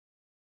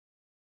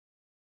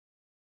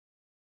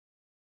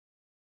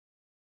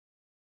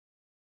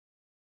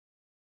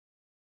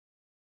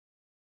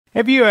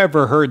Have you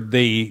ever heard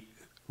the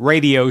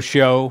radio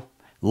show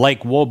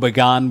Lake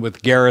Wobegon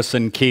with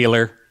Garrison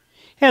Keillor?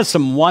 He has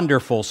some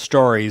wonderful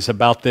stories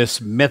about this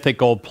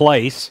mythical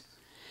place.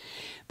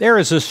 There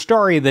is a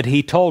story that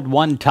he told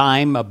one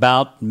time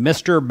about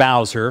Mr.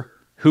 Bowser,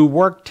 who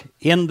worked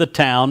in the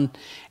town,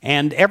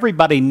 and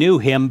everybody knew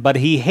him, but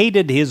he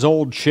hated his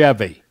old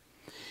Chevy.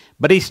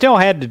 But he still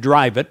had to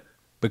drive it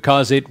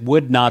because it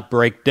would not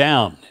break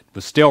down. It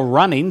was still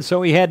running,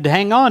 so he had to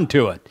hang on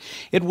to it.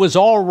 It was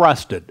all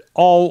rusted,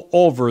 all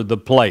over the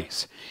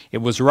place. It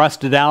was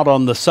rusted out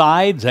on the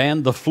sides,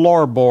 and the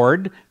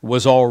floorboard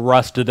was all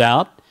rusted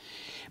out.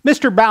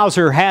 Mr.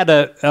 Bowser had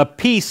a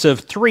piece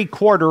of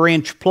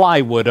 3/4-inch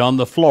plywood on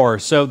the floor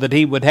so that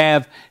he would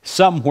have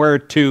somewhere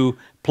to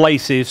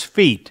place his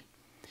feet.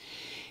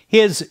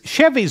 His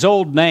Chevy's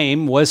old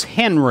name was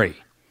Henry,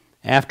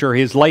 after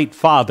his late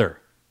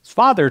father. His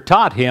father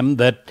taught him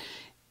that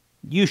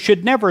you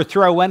should never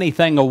throw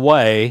anything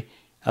away,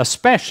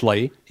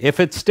 especially if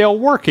it's still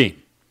working.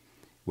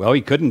 Well,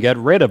 he couldn't get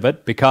rid of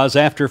it because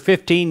after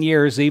 15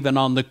 years, even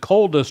on the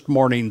coldest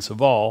mornings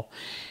of all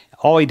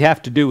he'd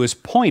have to do is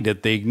point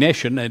at the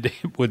ignition and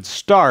it would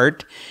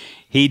start.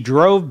 He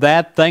drove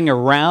that thing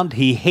around.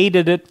 He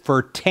hated it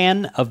for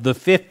 10 of the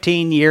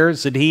 15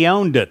 years that he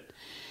owned it.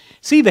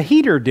 See, the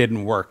heater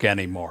didn't work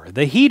anymore.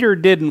 The heater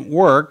didn't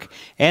work,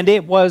 and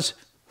it was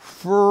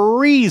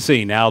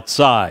freezing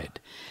outside.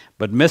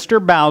 But Mr.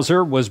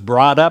 Bowser was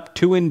brought up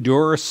to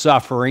endure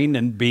suffering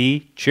and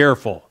be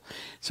cheerful.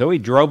 So he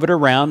drove it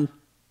around,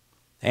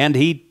 and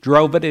he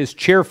drove it as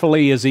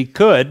cheerfully as he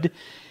could,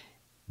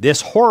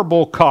 this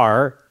horrible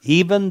car,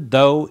 even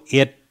though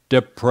it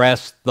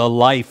depressed the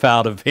life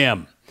out of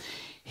him.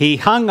 He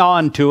hung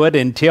on to it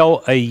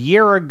until a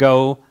year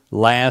ago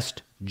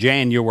last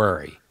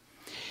January.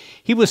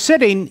 He was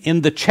sitting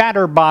in the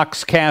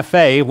Chatterbox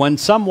Cafe when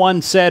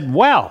someone said,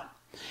 "Well,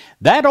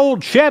 that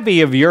old Chevy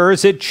of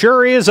yours, it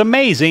sure is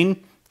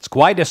amazing. It's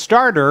quite a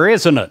starter,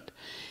 isn't it?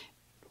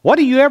 What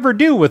do you ever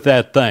do with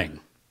that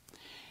thing?"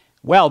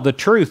 Well, the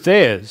truth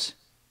is,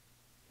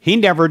 he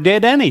never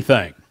did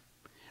anything.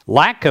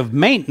 Lack of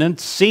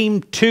maintenance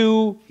seemed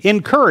to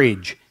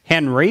encourage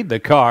Henry, the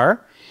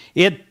car.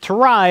 It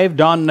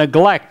thrived on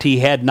neglect. He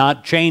had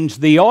not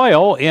changed the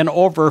oil in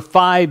over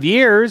 5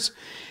 years,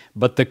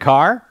 but the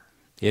car,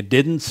 it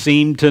didn't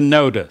seem to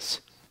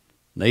notice.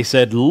 They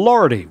said,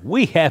 "Lordy,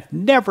 we have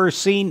never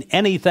seen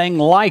anything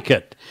like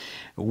it.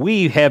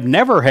 We have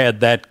never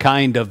had that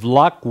kind of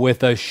luck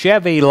with a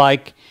Chevy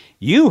like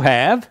you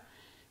have."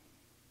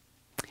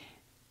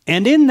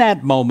 And in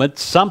that moment,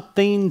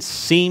 something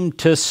seemed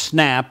to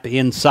snap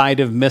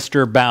inside of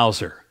Mr.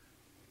 Bowser.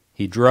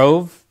 He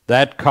drove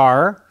that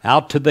car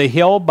out to the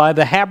hill by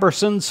the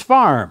Habersons'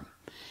 farm.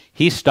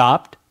 He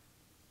stopped,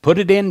 put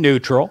it in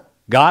neutral,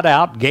 got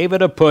out, gave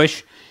it a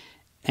push,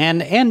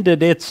 and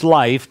ended its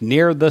life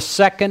near the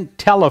second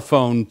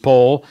telephone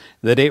pole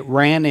that it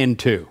ran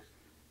into.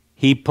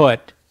 He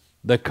put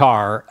the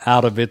car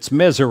out of its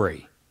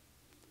misery.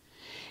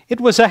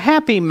 It was a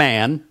happy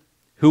man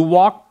who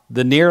walked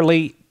the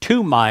nearly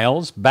 2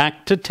 miles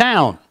back to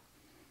town.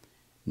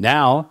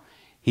 Now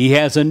he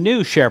has a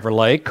new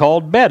Chevrolet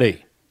called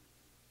Betty.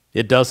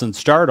 It doesn't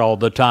start all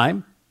the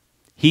time.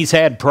 He's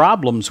had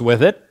problems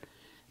with it,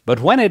 but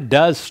when it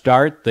does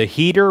start, the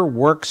heater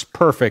works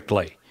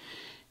perfectly.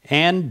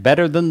 And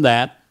better than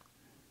that,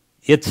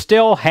 it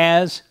still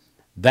has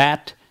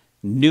that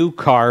new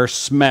car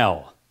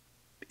smell.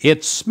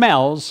 It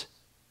smells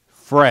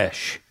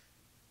fresh.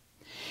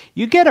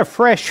 You get a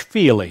fresh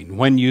feeling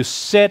when you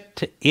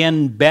sit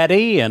in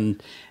Betty,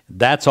 and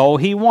that's all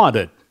he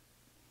wanted.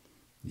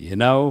 You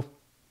know,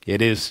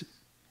 it is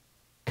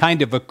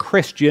kind of a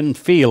Christian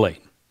feeling.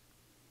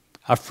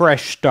 A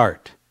fresh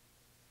start.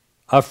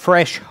 A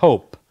fresh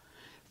hope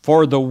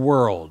for the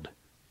world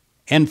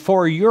and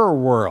for your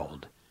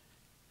world.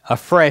 A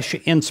fresh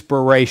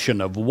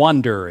inspiration of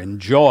wonder and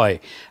joy.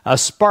 A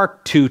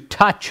spark to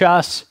touch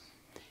us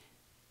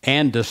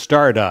and to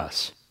start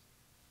us.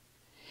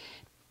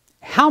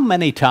 How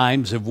many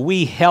times have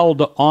we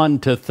held on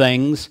to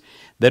things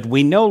that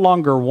we no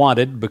longer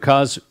wanted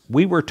because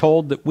we were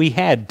told that we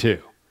had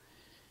to?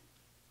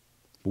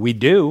 We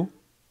do.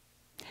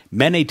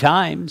 Many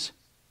times.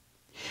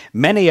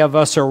 Many of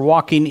us are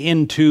walking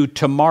into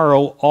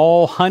tomorrow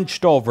all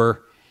hunched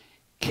over,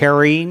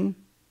 carrying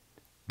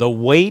the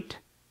weight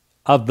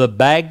of the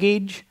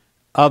baggage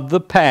of the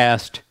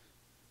past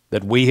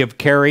that we have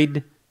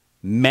carried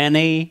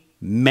many,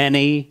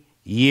 many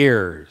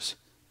years.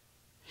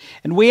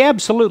 And we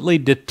absolutely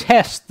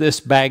detest this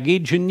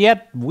baggage, and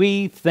yet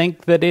we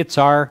think that it's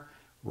our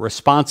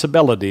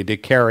responsibility to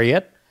carry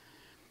it.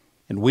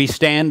 And we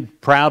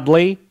stand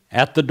proudly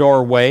at the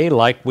doorway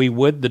like we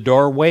would the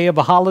doorway of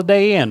a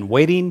Holiday Inn,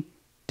 waiting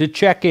to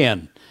check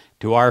in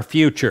to our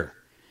future.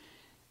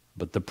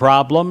 But the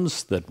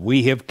problems that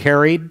we have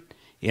carried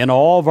in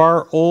all of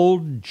our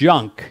old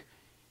junk,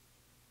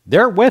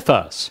 they're with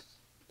us.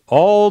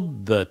 All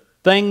the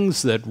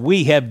things that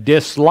we have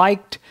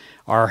disliked,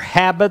 our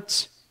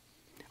habits,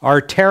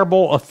 our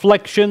terrible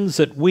afflictions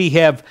that we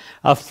have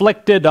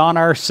afflicted on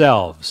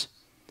ourselves.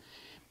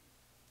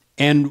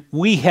 And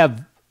we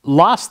have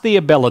lost the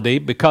ability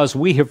because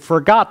we have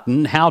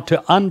forgotten how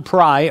to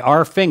unpry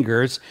our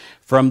fingers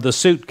from the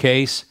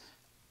suitcase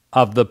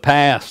of the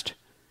past.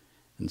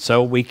 And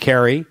so we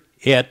carry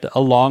it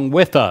along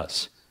with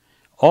us.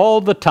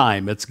 All the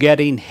time it's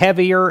getting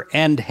heavier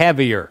and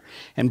heavier.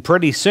 And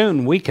pretty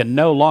soon we can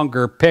no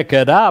longer pick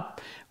it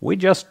up. We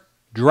just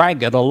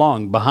drag it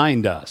along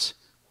behind us.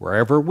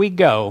 Wherever we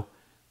go,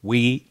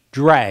 we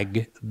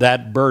drag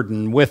that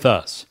burden with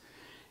us.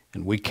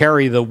 And we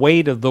carry the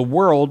weight of the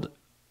world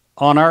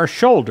on our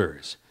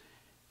shoulders.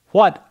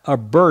 What a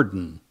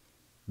burden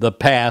the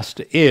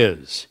past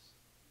is.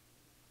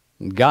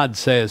 And God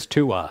says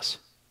to us,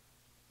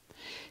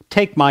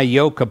 "Take my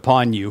yoke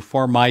upon you,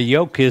 for my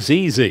yoke is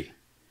easy."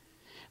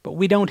 But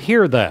we don't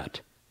hear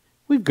that.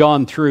 We've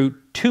gone through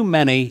too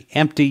many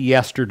empty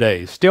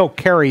yesterdays, still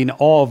carrying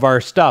all of our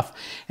stuff,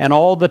 and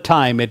all the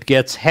time it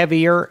gets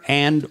heavier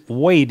and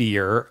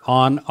weightier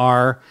on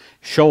our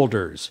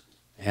shoulders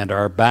and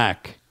our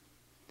back.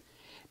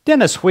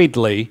 Dennis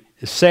Wheatley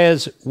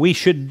says we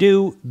should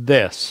do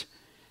this.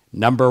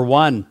 Number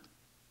one,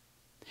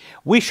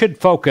 we should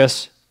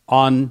focus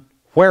on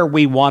where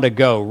we want to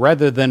go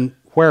rather than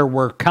where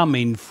we're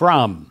coming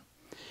from.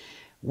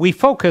 We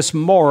focus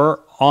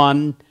more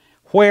on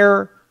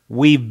where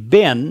we've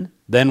been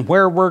than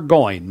where we're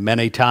going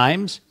many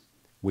times.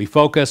 We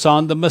focus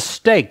on the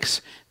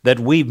mistakes that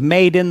we've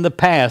made in the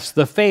past,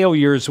 the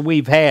failures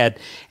we've had,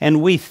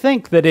 and we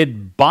think that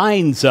it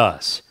binds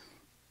us.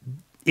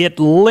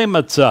 It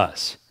limits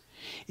us.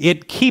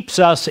 It keeps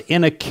us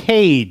in a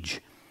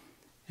cage,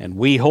 and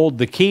we hold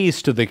the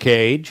keys to the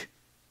cage,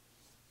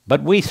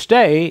 but we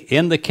stay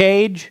in the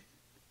cage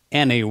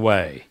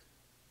anyway.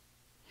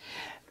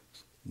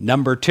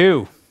 Number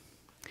two,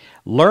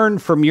 learn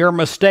from your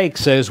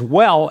mistakes as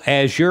well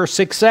as your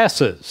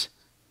successes.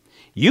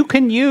 You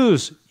can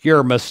use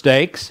your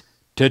mistakes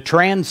to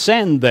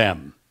transcend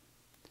them.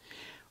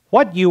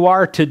 What you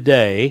are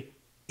today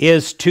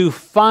is to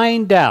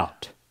find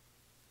out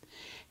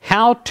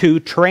how to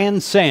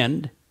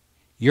transcend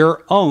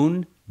your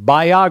own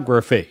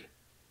biography.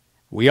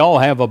 We all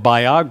have a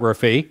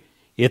biography.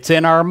 It's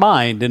in our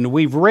mind, and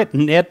we've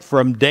written it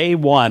from day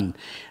one.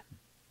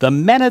 The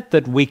minute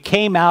that we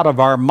came out of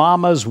our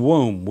mama's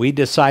womb, we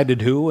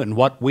decided who and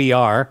what we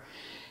are,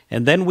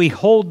 and then we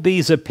hold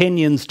these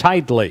opinions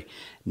tightly.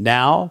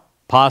 Now,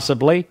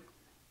 possibly,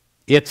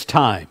 it's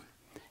time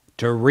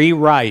to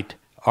rewrite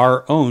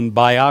our own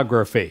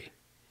biography.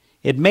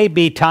 It may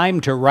be time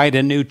to write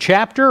a new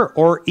chapter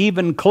or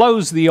even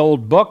close the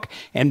old book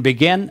and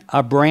begin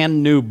a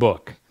brand new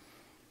book.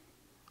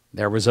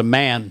 There was a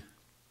man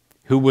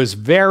who was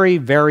very,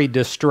 very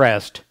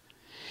distressed,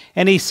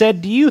 and he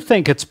said, "Do you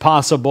think it's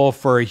possible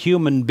for a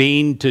human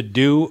being to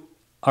do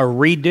a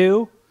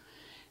redo?"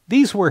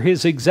 These were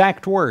his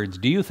exact words.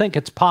 "Do you think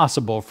it's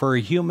possible for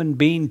a human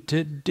being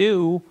to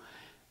do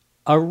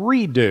a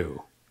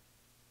redo?"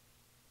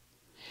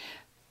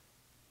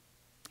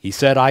 He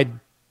said, "I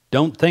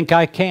don't think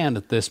I can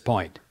at this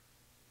point.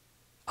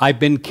 I've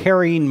been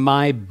carrying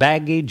my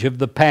baggage of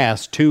the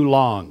past too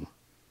long.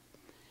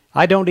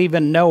 I don't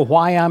even know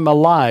why I'm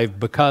alive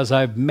because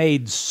I've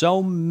made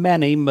so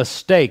many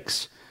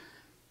mistakes."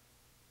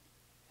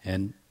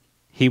 And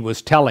he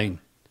was telling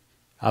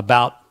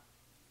about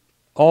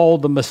all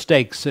the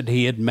mistakes that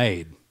he had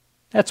made.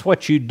 That's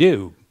what you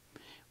do.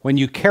 When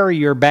you carry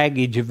your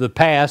baggage of the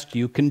past,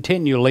 you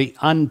continually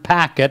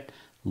unpack it,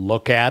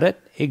 look at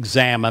it,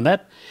 examine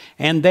it,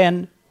 and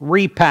then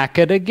repack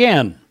it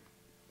again.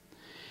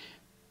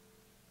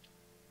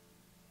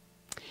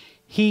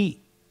 He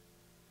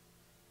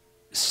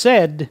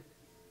said,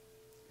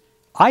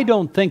 "I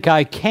don't think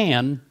I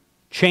can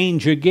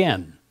change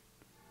again,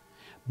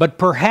 but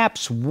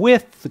perhaps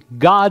with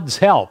God's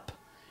help,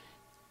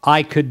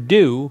 I could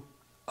do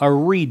a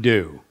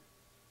redo."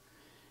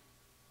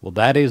 Well,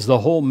 that is the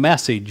whole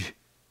message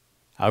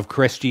of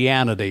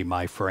Christianity,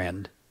 my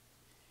friend.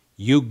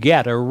 You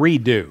get a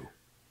redo.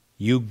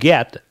 You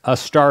get a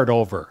start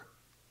over.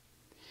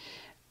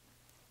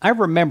 I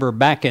remember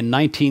back in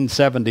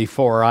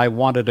 1974, I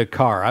wanted a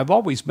car. I've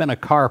always been a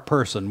car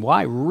person. Well,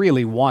 I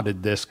really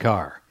wanted this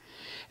car.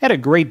 I had a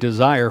great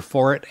desire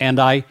for it, and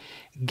I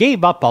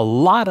gave up a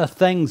lot of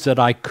things that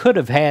I could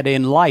have had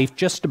in life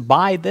just to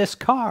buy this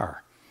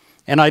car.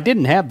 And I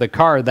didn't have the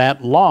car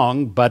that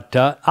long, but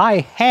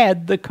I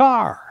had the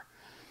car.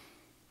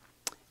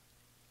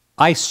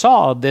 I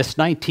saw this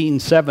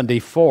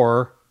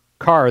 1974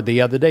 car the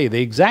other day,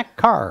 the exact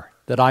car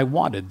that I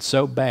wanted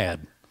so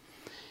bad.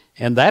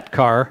 And that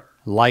car,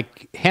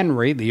 like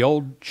Henry, the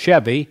old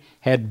Chevy,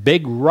 had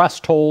big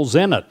rust holes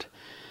in it.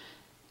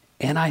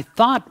 And I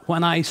thought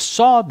when I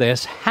saw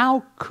this,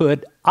 how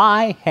could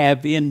I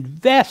have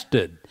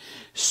invested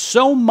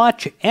so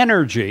much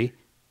energy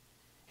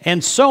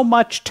and so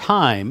much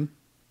time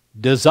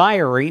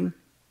desiring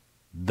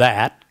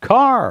that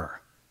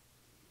car?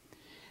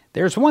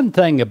 There's one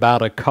thing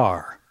about a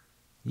car.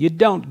 You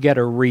don't get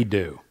a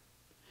redo.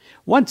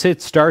 Once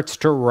it starts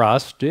to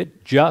rust,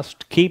 it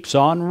just keeps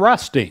on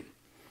rusting.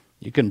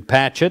 You can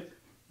patch it,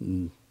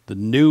 and the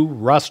new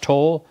rust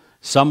hole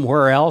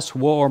somewhere else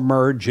will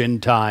emerge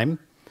in time.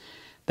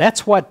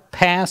 That's what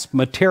past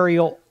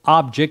material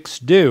objects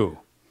do.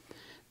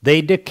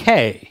 They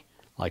decay,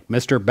 like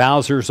Mr.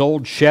 Bowser's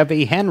old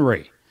Chevy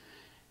Henry.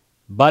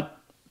 But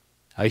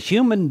a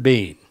human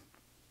being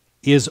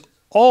is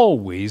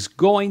always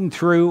going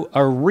through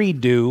a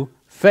redo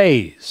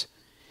phase.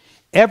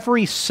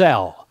 Every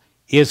cell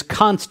is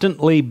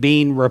constantly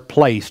being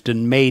replaced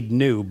and made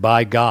new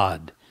by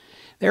God.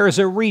 There is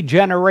a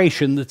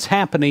regeneration that's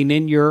happening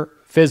in your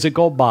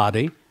physical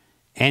body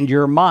and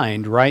your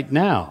mind right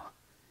now.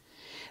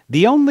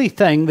 The only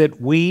thing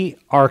that we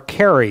are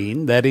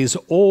carrying that is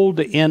old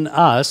in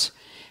us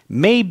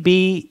may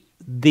be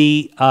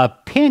the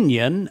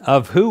opinion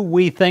of who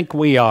we think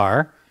we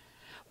are,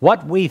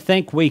 what we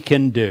think we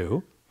can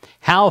do,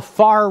 how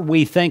far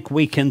we think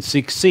we can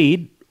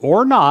succeed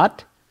or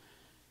not.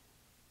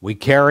 We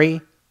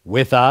carry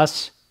with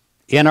us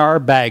in our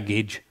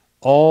baggage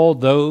all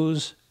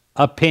those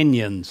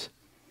opinions.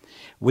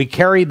 We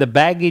carry the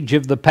baggage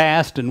of the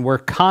past, and we're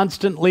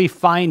constantly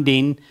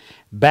finding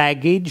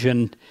baggage,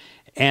 and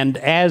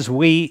as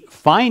we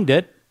find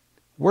it,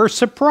 we're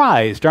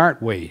surprised,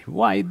 aren't we?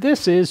 Why,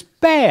 this is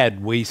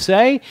bad, we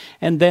say,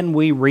 and then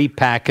we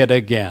repack it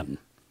again.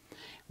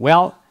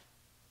 Well,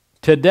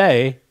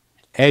 today,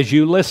 as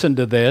you listen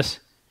to this,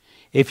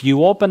 if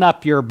you open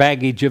up your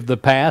baggage of the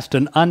past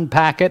and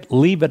unpack it,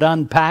 leave it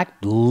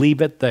unpacked,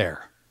 leave it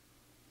there.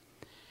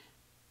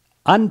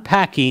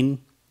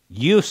 Unpacking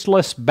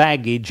useless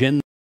baggage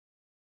in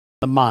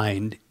the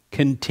mind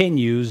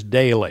continues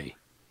daily.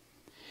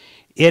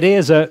 It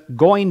is a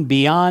going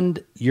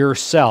beyond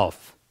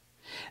yourself,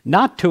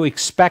 not to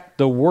expect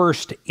the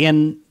worst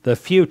in the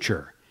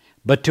future,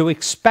 but to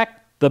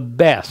expect the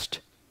best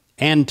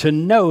and to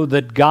know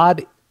that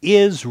God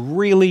is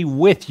really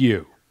with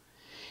you,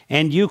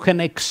 and you can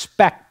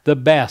expect the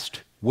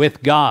best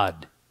with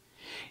God.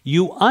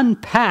 You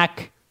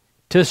unpack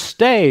to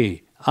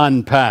stay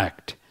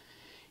unpacked.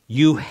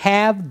 You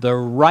have the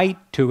right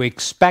to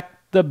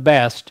expect the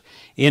best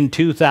in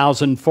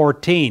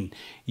 2014.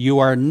 You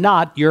are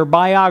not your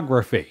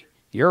biography.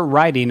 You're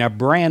writing a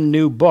brand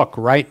new book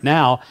right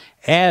now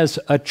as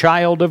a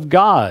child of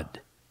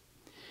God.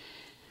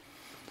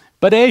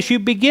 But as you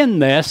begin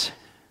this,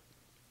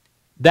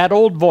 that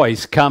old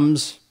voice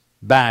comes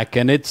back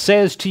and it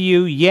says to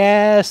you,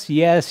 yes,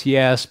 yes,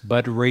 yes,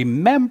 but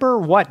remember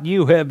what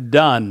you have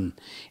done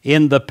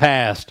in the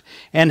past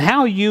and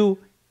how you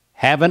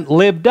haven't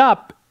lived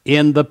up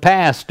in the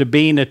past to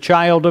being a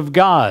child of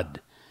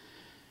God.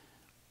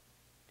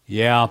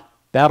 Yeah,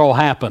 that'll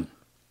happen.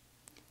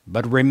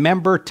 But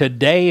remember,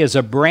 today is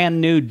a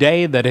brand new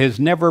day that has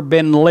never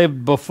been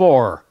lived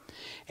before.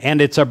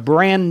 And it's a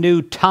brand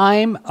new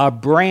time, a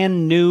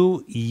brand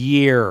new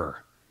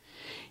year.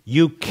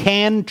 You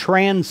can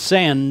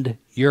transcend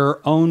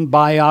your own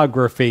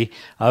biography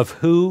of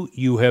who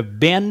you have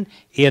been.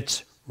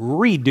 It's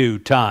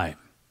redo time.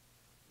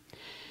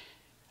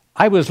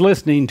 I was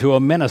listening to a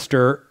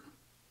minister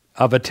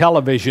of a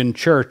television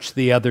church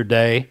the other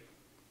day,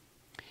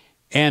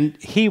 and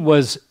he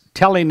was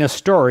telling a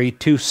story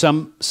to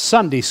some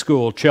Sunday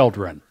school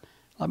children.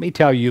 Let me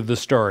tell you the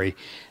story.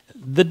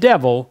 The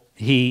devil,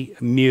 he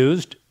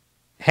mused,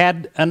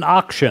 had an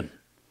auction,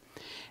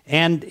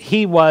 and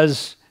he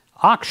was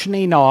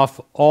auctioning off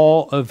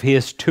all of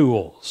his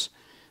tools.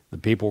 The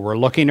people were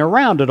looking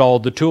around at all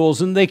the tools,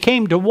 and they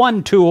came to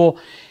one tool,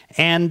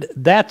 and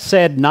that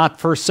said, "Not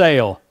for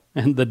sale."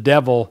 And the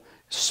devil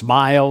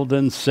smiled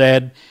and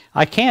said,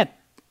 "I can't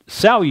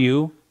sell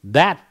you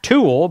that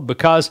tool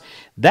because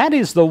that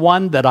is the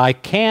one that I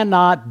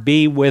cannot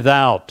be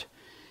without."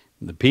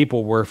 The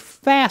people were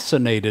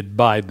fascinated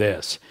by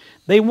this.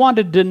 They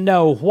wanted to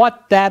know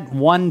what that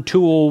one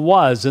tool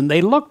was, and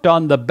they looked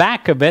on the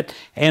back of it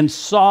and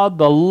saw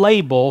the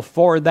label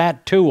for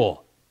that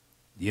tool.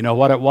 You know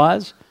what it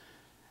was?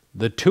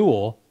 The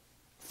tool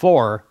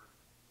for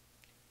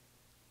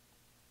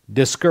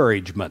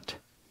discouragement.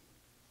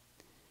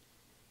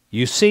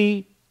 You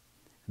see,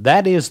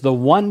 that is the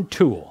one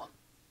tool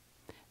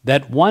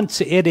that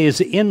once it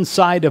is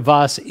inside of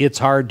us, it's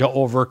hard to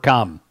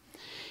overcome.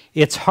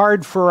 It's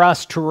hard for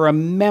us to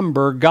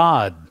remember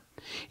God.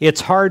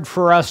 It's hard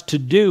for us to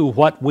do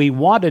what we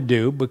want to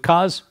do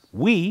because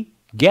we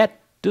get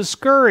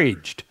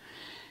discouraged.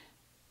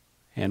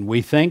 And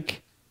we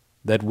think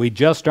that we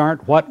just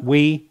aren't what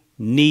we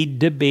need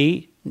to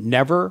be,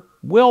 never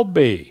will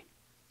be.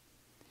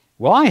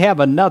 Well, I have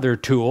another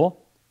tool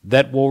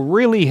that will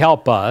really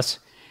help us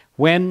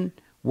when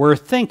we're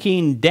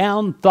thinking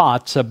down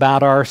thoughts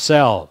about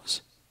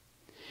ourselves.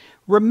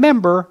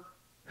 Remember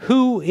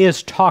who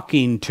is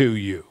talking to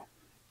you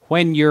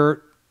when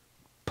you're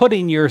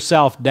putting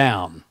yourself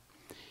down.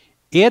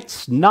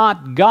 It's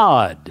not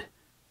God.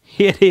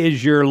 It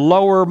is your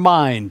lower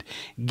mind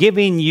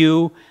giving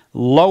you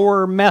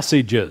lower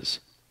messages.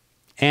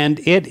 And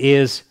it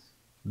is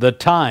the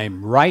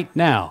time right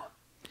now,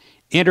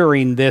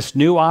 entering this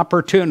new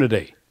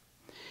opportunity,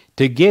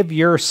 to give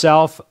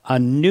yourself a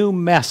new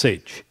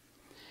message.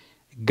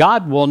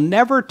 God will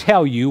never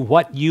tell you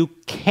what you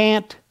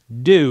can't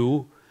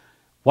do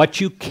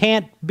what you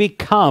can't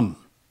become.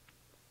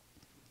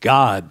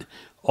 God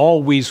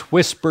always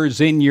whispers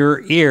in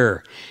your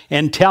ear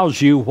and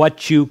tells you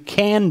what you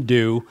can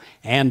do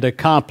and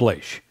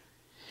accomplish.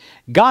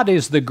 God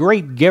is the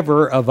great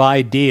giver of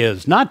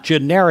ideas, not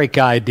generic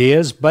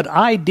ideas, but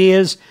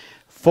ideas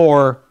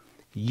for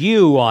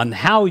you on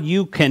how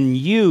you can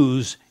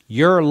use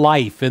your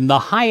life in the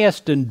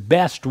highest and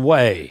best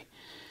way.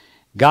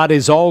 God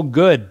is all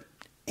good,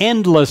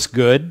 endless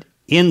good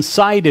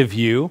inside of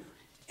you,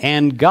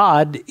 and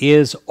God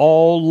is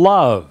all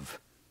love.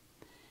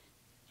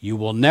 You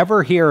will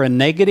never hear a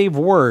negative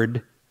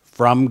word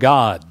from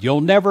God. You'll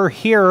never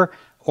hear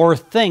or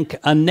think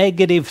a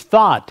negative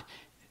thought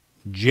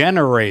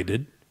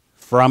generated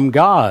from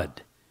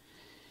God.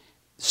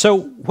 So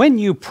when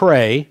you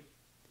pray,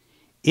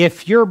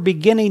 if you're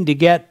beginning to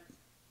get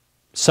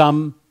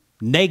some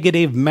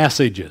negative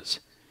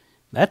messages,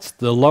 that's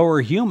the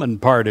lower human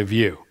part of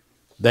you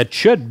that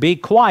should be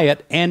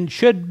quiet and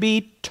should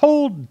be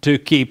told to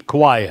keep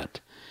quiet.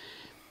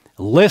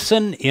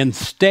 Listen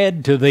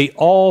instead to the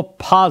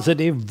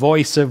all-positive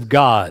voice of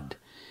God.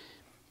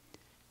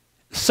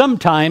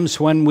 Sometimes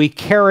when we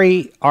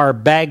carry our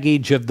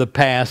baggage of the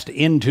past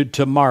into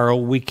tomorrow,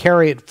 we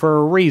carry it for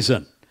a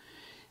reason.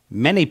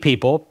 Many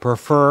people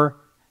prefer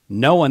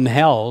known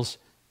hells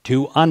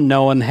to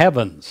unknown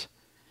heavens.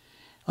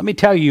 Let me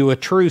tell you a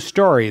true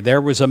story. There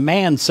was a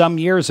man some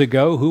years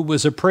ago who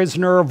was a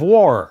prisoner of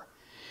war.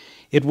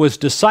 It was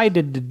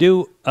decided to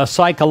do a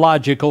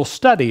psychological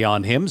study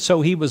on him,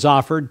 so he was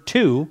offered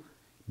two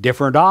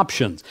different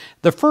options.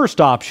 The first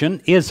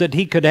option is that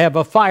he could have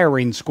a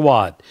firing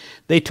squad.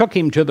 They took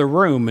him to the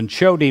room and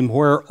showed him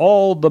where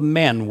all the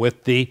men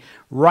with the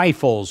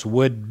rifles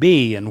would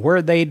be and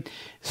where they'd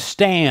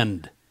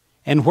stand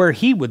and where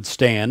he would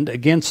stand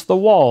against the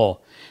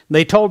wall.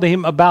 They told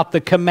him about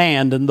the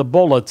command and the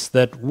bullets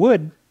that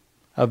would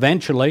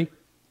eventually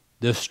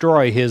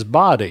destroy his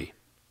body.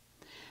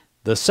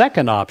 The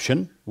second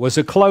option was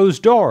a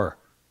closed door.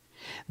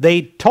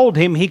 They told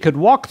him he could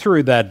walk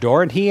through that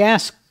door, and he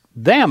asked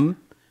them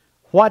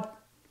what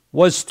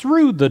was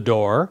through the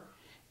door,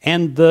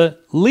 and the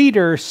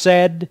leader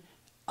said,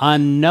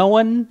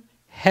 unknown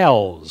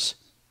hells.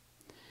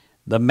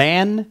 The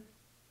man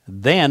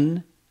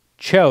then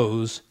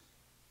chose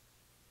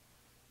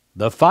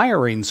the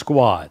firing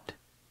squad.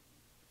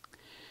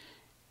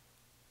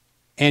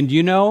 And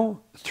you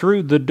know,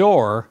 through the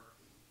door,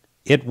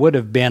 it would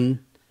have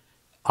been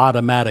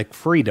automatic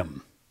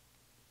freedom.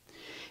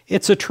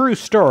 It's a true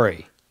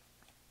story.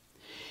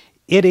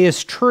 It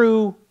is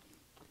true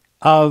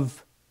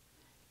of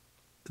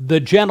the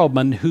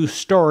gentleman whose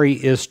story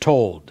is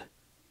told.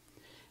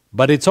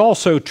 But it's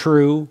also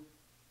true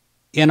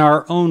in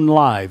our own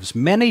lives.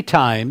 Many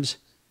times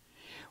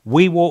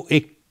we will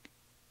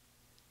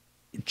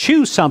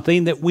choose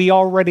something that we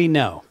already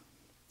know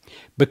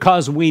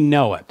because we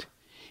know it.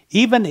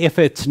 Even if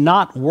it's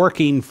not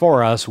working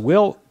for us,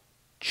 we'll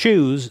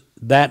choose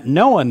that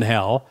known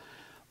hell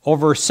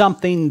over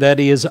something that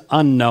is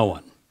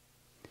unknown.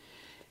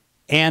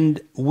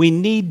 And we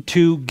need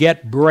to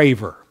get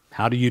braver.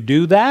 How do you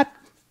do that?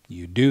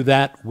 You do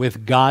that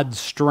with God's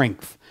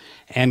strength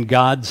and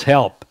God's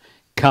help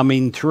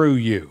coming through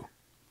you.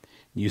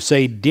 You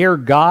say, "Dear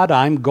God,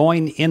 I'm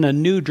going in a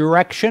new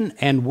direction,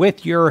 and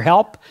with your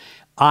help,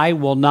 I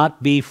will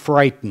not be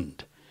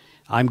frightened.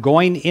 I'm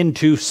going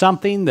into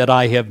something that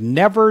I have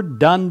never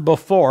done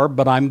before,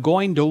 but I'm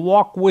going to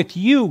walk with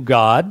you,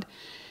 God.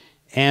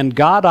 And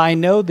God, I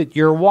know that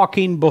you're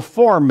walking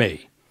before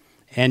me,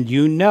 and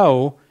you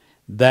know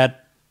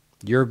that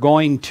you're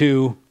going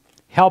to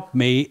help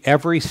me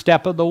every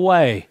step of the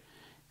way.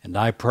 And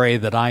I pray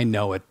that I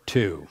know it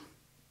too."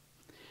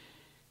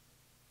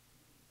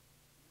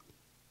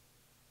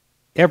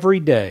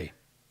 Every day,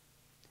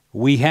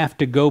 we have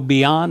to go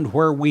beyond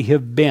where we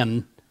have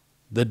been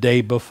the day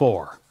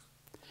before.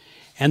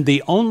 And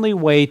the only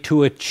way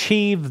to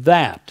achieve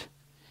that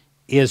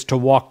is to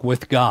walk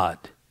with God.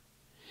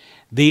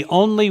 The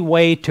only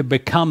way to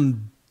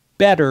become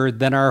better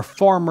than our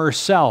former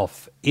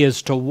self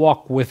is to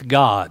walk with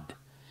God.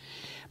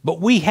 But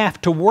we have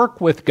to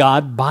work with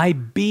God by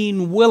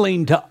being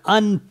willing to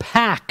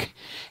unpack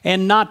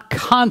and not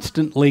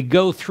constantly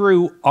go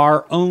through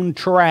our own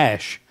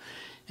trash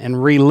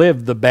and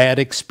relive the bad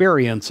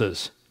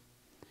experiences.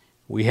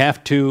 We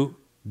have to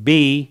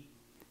be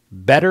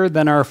better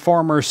than our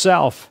former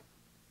self,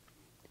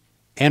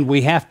 and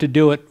we have to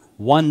do it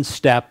one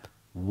step,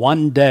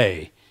 one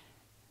day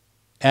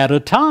at a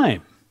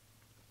time.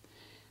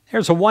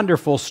 There's a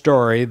wonderful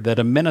story that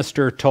a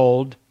minister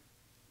told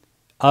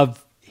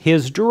of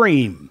his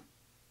dream.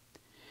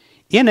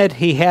 In it,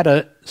 he had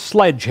a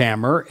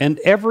sledgehammer, and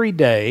every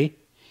day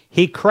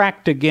he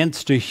cracked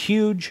against a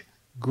huge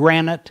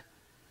granite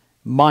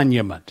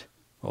monument.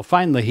 Well,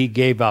 finally he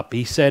gave up.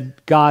 He said,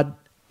 "God,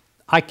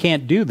 I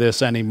can't do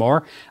this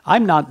anymore.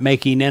 I'm not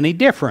making any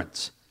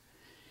difference."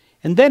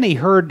 And then he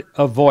heard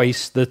a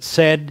voice that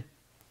said,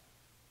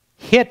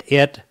 "Hit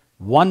it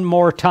one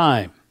more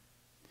time."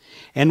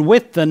 And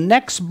with the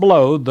next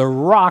blow, the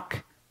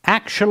rock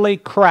actually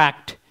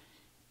cracked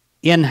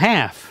in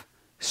half,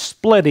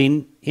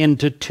 splitting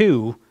into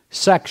two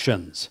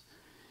sections.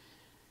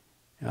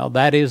 Well,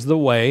 that is the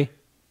way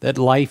that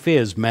life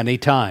is many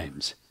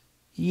times.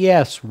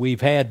 Yes,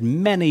 we've had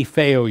many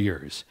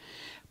failures,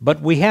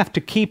 but we have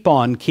to keep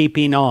on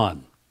keeping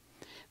on.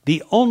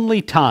 The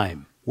only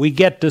time we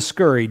get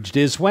discouraged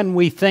is when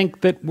we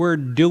think that we're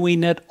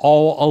doing it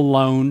all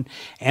alone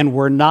and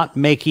we're not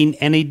making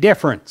any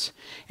difference,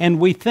 and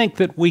we think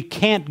that we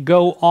can't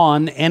go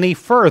on any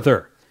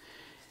further.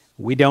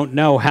 We don't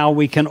know how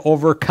we can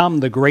overcome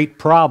the great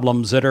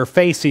problems that are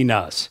facing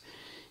us.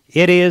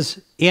 It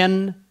is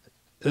in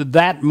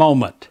that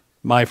moment,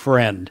 my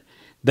friend,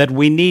 that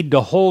we need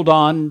to hold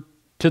on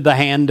to the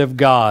hand of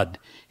God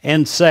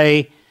and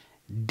say,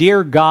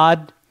 "Dear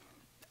God,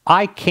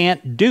 I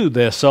can't do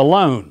this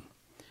alone.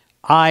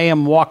 I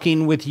am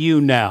walking with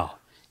you now.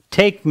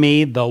 Take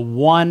me the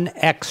one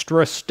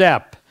extra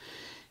step."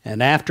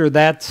 And after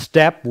that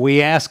step,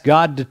 we ask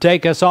God to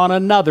take us on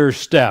another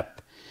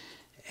step.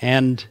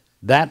 And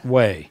that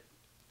way,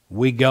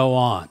 we go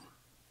on.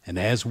 And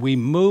as we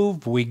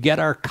move, we get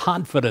our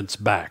confidence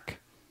back.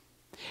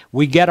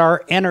 We get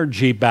our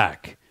energy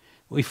back.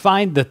 We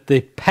find that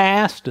the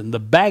past and the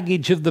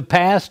baggage of the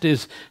past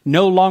is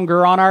no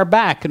longer on our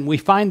back, and we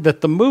find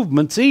that the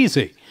movement's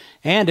easy,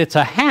 and it's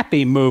a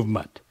happy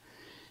movement.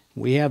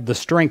 We have the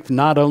strength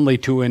not only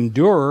to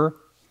endure,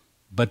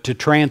 but to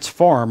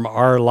transform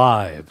our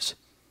lives.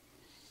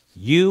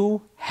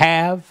 You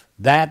have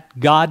that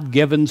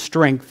God-given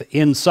strength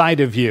inside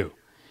of you.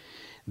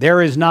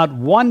 There is not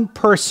one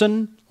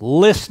person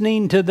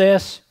listening to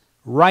this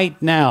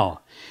right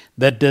now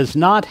that does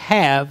not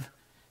have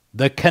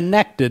the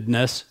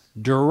connectedness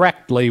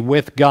directly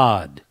with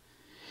God.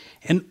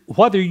 And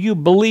whether you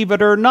believe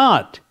it or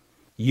not,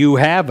 you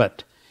have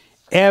it.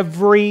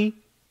 Every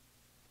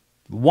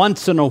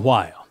once in a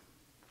while,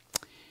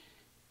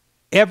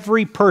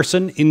 every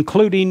person,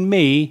 including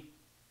me,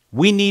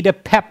 we need a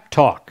pep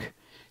talk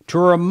to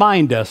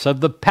remind us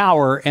of the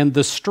power and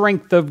the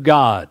strength of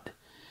God.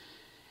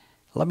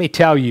 Let me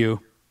tell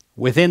you,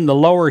 within the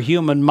lower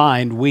human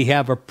mind, we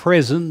have a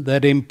prison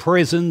that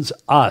imprisons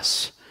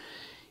us.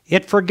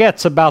 It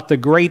forgets about the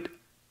great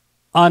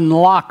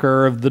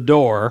unlocker of the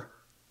door,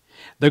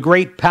 the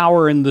great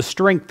power and the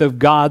strength of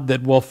God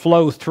that will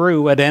flow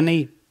through at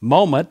any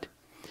moment.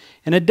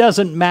 And it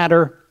doesn't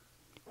matter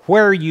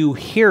where you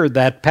hear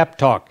that pep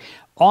talk.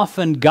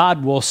 Often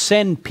God will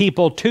send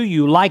people to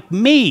you like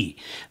me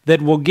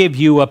that will give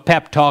you a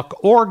pep talk,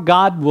 or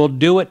God will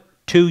do it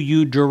to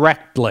you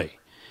directly.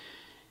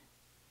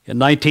 In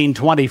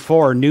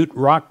 1924, Newt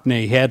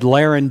Rockne had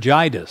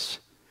laryngitis,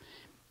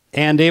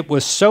 and it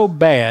was so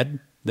bad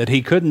that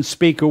he couldn't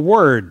speak a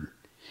word.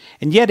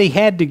 And yet he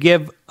had to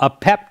give a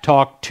pep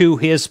talk to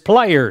his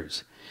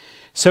players.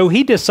 So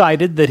he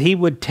decided that he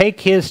would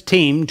take his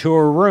team to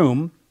a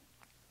room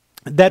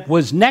that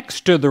was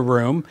next to the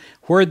room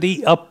where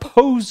the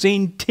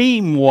opposing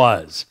team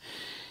was.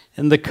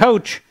 And the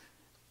coach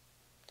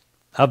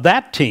of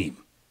that team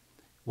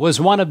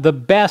was one of the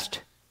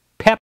best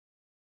pep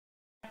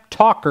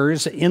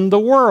talkers in the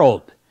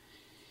world.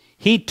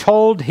 He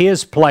told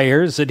his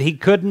players that he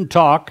couldn't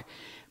talk,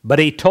 but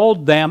he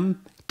told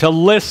them to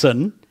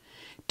listen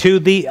to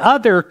the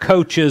other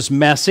coach's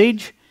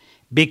message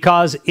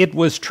because it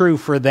was true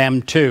for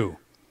them too.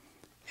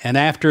 And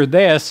after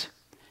this,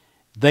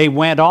 they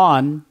went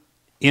on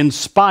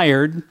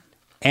inspired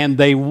and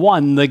they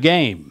won the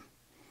game.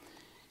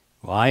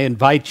 Well, I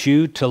invite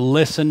you to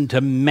listen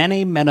to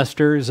many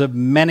ministers of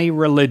many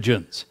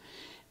religions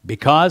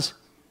because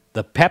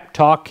the pep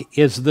talk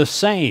is the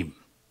same.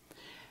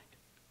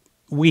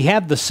 We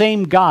have the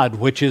same God,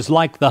 which is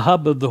like the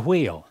hub of the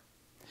wheel.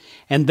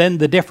 And then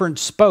the different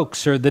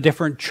spokes are the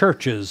different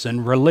churches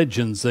and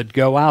religions that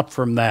go out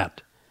from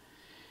that.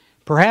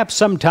 Perhaps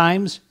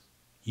sometimes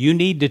you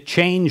need to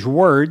change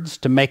words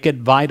to make it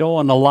vital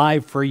and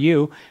alive for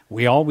you.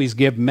 We always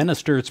give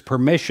ministers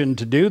permission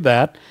to do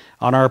that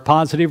on our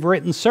positive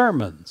written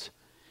sermons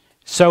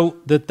so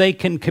that they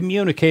can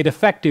communicate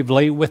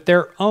effectively with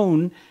their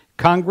own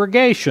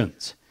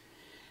congregations.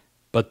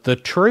 But the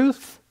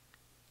truth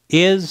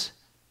is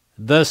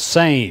the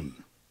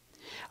same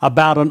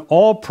about an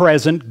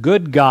all-present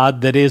good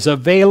God that is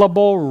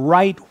available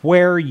right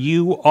where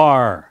you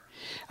are.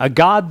 A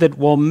God that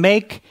will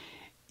make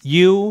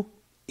you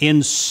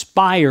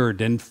inspired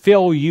and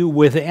fill you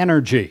with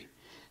energy.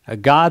 A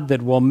God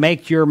that will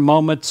make your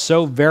moments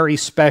so very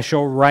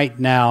special right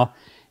now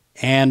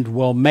and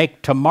will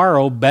make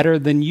tomorrow better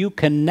than you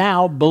can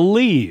now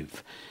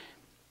believe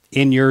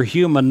in your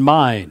human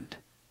mind.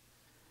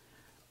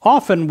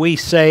 Often we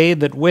say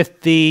that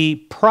with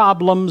the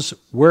problems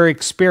we're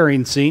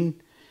experiencing,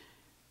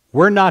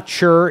 we're not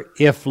sure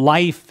if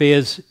life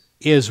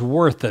is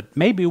worth it.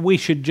 Maybe we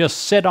should just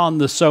sit on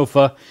the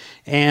sofa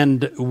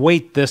and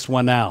wait this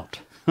one out.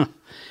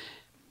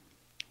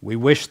 We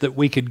wish that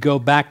we could go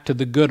back to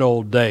the good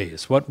old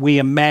days, what we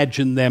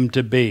imagine them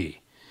to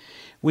be.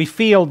 We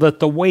feel that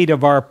the weight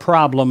of our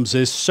problems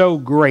is so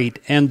great,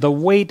 and the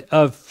weight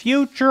of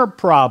future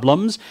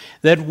problems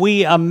that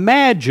we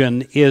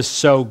imagine is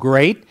so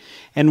great,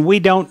 and we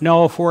don't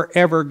know if we're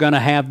ever going to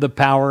have the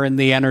power and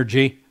the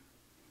energy,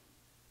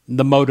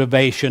 the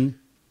motivation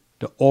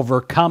to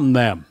overcome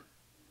them.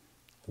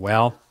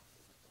 Well,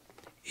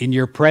 in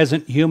your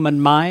present human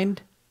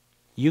mind,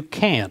 you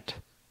can't.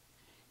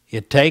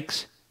 It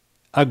takes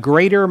a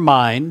greater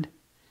mind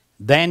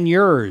than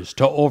yours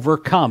to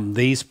overcome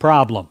these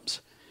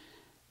problems.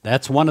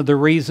 That's one of the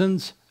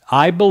reasons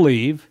I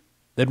believe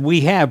that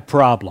we have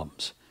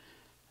problems.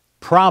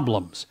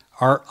 Problems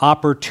are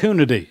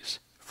opportunities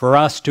for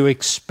us to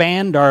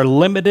expand our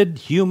limited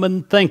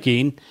human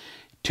thinking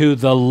to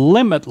the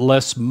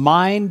limitless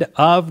mind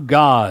of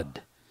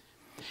God.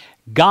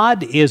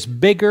 God is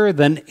bigger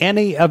than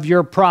any of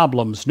your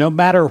problems. No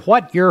matter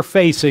what you're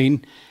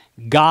facing,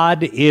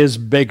 God is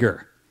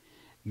bigger.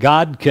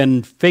 God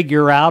can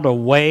figure out a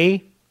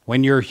way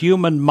when your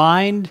human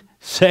mind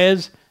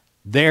says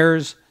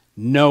there's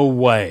no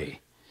way.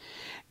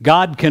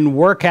 God can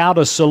work out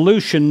a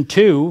solution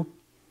too,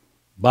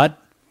 but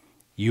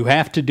you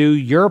have to do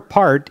your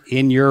part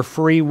in your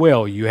free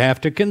will. You have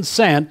to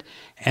consent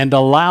and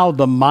allow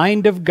the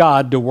mind of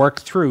God to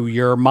work through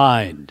your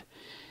mind.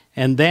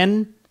 And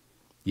then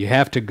you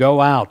have to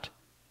go out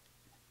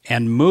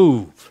and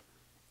move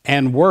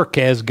and work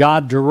as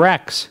God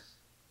directs.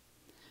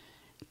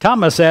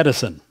 Thomas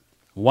Edison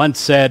once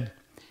said,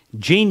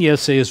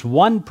 "Genius is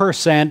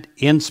 1%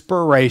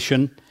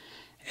 inspiration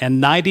and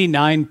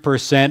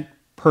 99%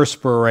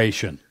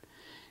 perspiration."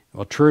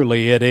 Well,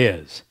 truly it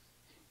is.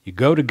 You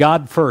go to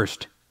God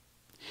first,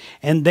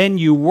 and then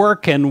you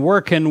work and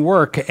work and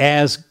work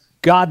as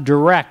God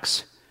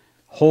directs.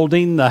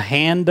 Holding the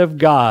hand of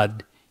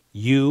God,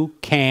 you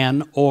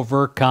can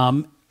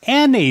overcome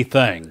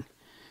anything.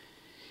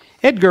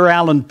 Edgar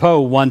Allan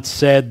Poe once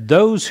said,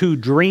 "Those who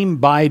dream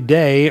by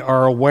day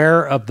are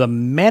aware of the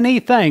many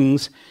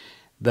things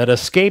that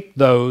escape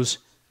those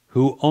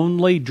who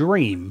only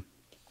dream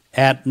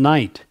at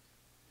night."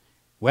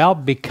 Well,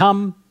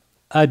 become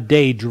a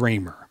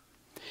daydreamer.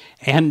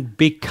 And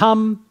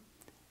become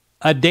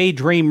a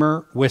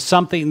daydreamer with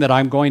something that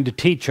I'm going to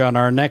teach on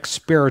our next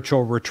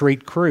spiritual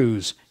retreat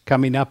cruise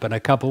coming up in a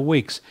couple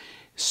weeks.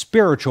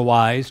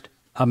 Spiritualized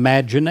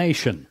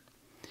imagination.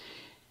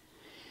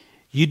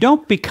 You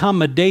don't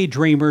become a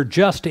daydreamer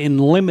just in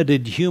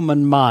limited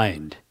human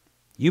mind.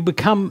 You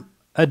become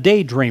a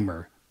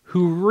daydreamer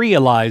who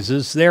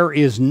realizes there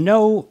is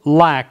no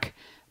lack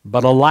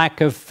but a lack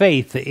of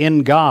faith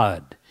in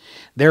God.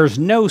 There's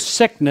no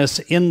sickness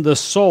in the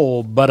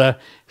soul but a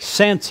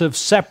sense of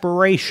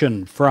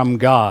separation from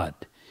God.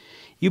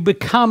 You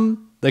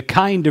become the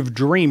kind of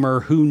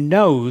dreamer who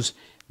knows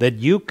that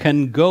you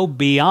can go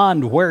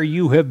beyond where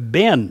you have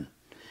been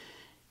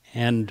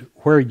and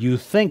where you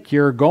think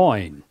you're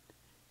going,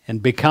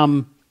 and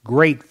become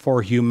great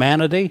for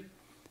humanity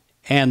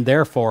and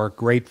therefore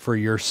great for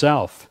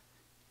yourself.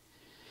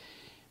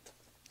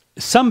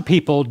 Some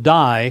people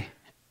die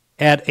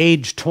at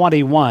age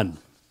 21,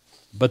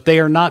 but they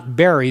are not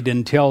buried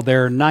until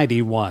they're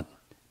 91.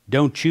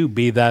 Don't you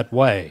be that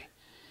way.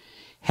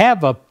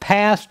 Have a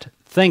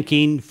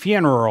past-thinking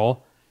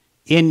funeral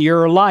in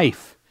your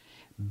life.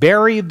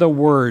 Bury the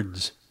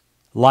words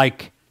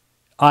like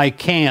 "I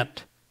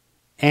can't"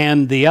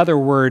 and the other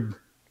word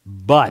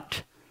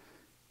 "but."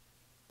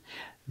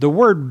 The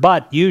word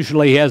 "but"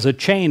 usually has a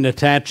chain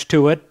attached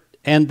to it,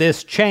 and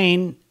this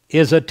chain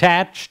is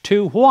attached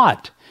to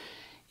what?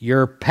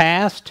 Your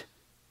past,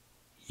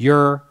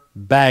 your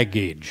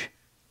baggage.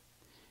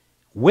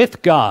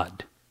 With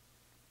God,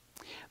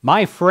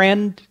 my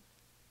friend,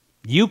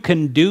 you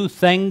can do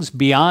things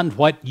beyond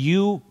what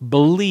you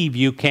believe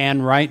you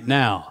can right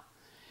now.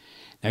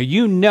 Now,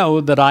 you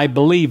know that I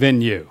believe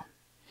in you,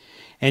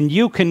 and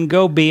you can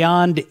go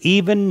beyond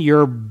even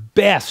your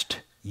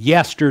best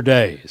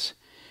yesterdays.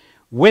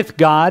 With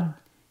God,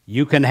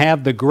 you can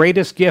have the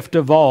greatest gift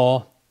of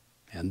all,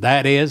 and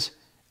that is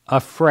a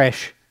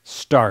fresh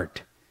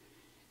start.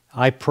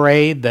 I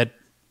pray that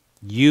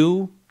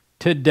you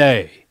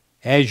today,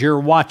 as you're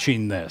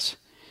watching this,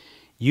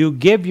 you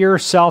give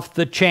yourself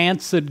the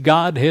chance that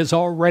God has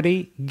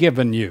already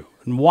given you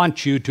and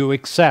wants you to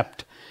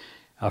accept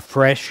a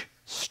fresh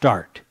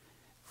start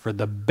for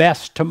the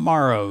best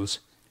tomorrows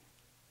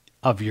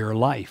of your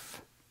life.